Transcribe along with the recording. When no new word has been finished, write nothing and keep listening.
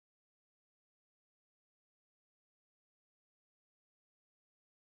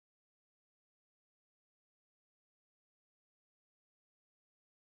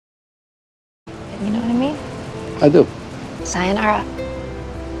You know what I mean? I do. Sayonara.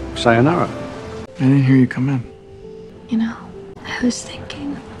 Sayonara. I didn't hear you come in. You know, I was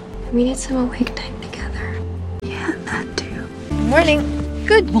thinking we need some awake time together. Yeah, that too. Good morning.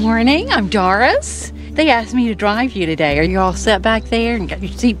 Good morning. I'm Doris. They asked me to drive you today. Are you all set back there and got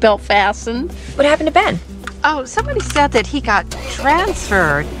your seatbelt fastened? What happened to Ben? Oh, somebody said that he got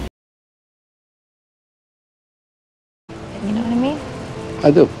transferred. You know what I mean?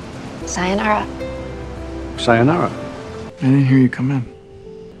 I do. Sayonara. Sayonara. I didn't hear you come in.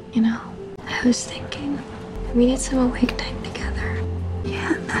 You know, I was thinking we need some awake time together.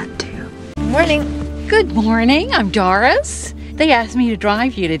 Yeah, that too. Good morning. Good morning. I'm Doris. They asked me to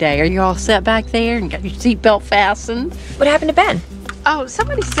drive you today. Are you all set back there and got your seatbelt fastened? What happened to Ben? Oh,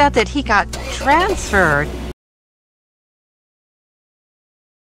 somebody said that he got transferred.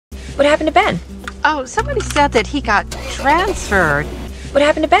 What happened to Ben? Oh, somebody said that he got transferred. What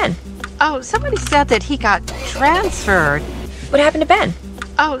happened to Ben? Oh, somebody said that he got transferred. What happened to Ben?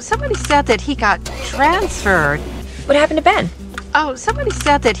 Oh, somebody said that he got transferred. What happened to Ben? Oh, somebody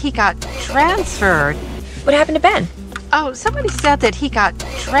said that he got transferred. What happened to Ben? Oh, somebody said that he got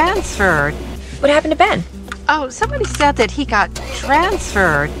transferred. What happened to Ben? Oh, somebody said that he got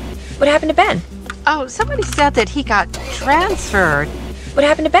transferred. What happened to Ben? Oh, somebody said that he got transferred. What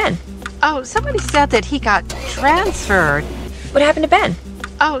happened to Ben? Oh, somebody said that he got transferred. What happened to Ben? Oh, somebody said that he got transferred. What happened to Ben?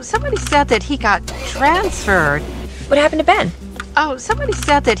 Oh, somebody said that he got transferred. What happened to Ben? Oh, somebody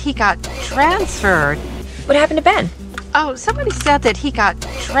said that he got transferred. What happened to Ben? Oh, somebody said that he got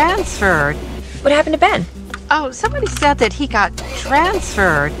transferred. What happened to Ben? Oh, somebody said that he got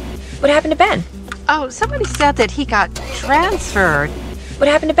transferred. What happened to Ben? Oh, somebody said that he got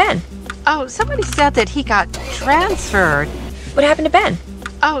transferred. What happened to Ben?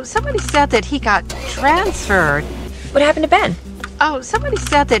 Oh, somebody said that he got transferred. What happened to Ben? Oh, somebody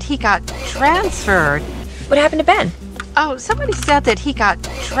said that he got transferred. What happened to Ben? Oh, somebody said that he got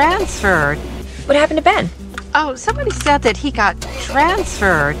transferred. What happened to Ben? Oh, somebody said that he got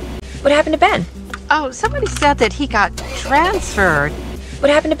transferred. What happened to Ben? Oh, somebody said that he got transferred. What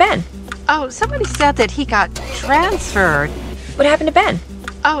happened to Ben? Oh, somebody said that he got transferred. What happened to Ben?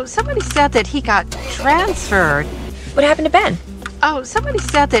 Oh, somebody said that he got transferred. What happened to Ben? Oh, somebody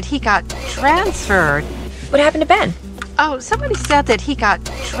said that he got transferred. What happened to Ben? Oh, somebody said that he got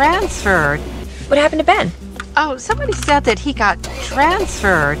transferred. What happened to Ben? Oh, somebody said that he got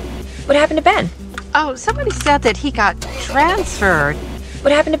transferred. What happened to Ben? Oh, somebody said that he got transferred.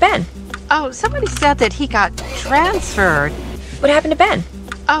 What happened to Ben? Oh, somebody said that he got transferred. What happened to Ben?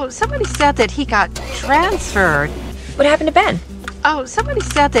 Oh, somebody said that he got transferred. What happened to Ben? Oh, somebody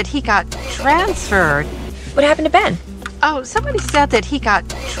said that he got transferred. What happened to Ben? Oh, somebody said that he got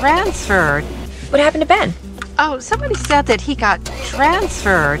transferred. What happened to Ben? Oh, somebody said that he got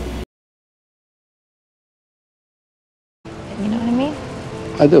transferred. You know what I mean?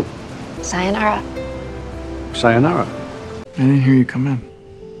 I do. Sayonara. Sayonara. I didn't hear you come in.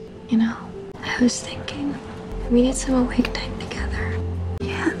 You know, I was thinking we need some awake time together.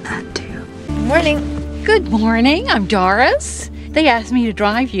 Yeah, that too. Good morning. Good morning. I'm Doris. They asked me to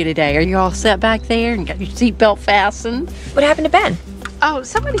drive you today. Are you all set back there and got your seatbelt fastened? What happened to Ben? Oh,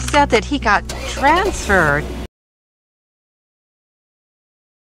 somebody said that he got transferred.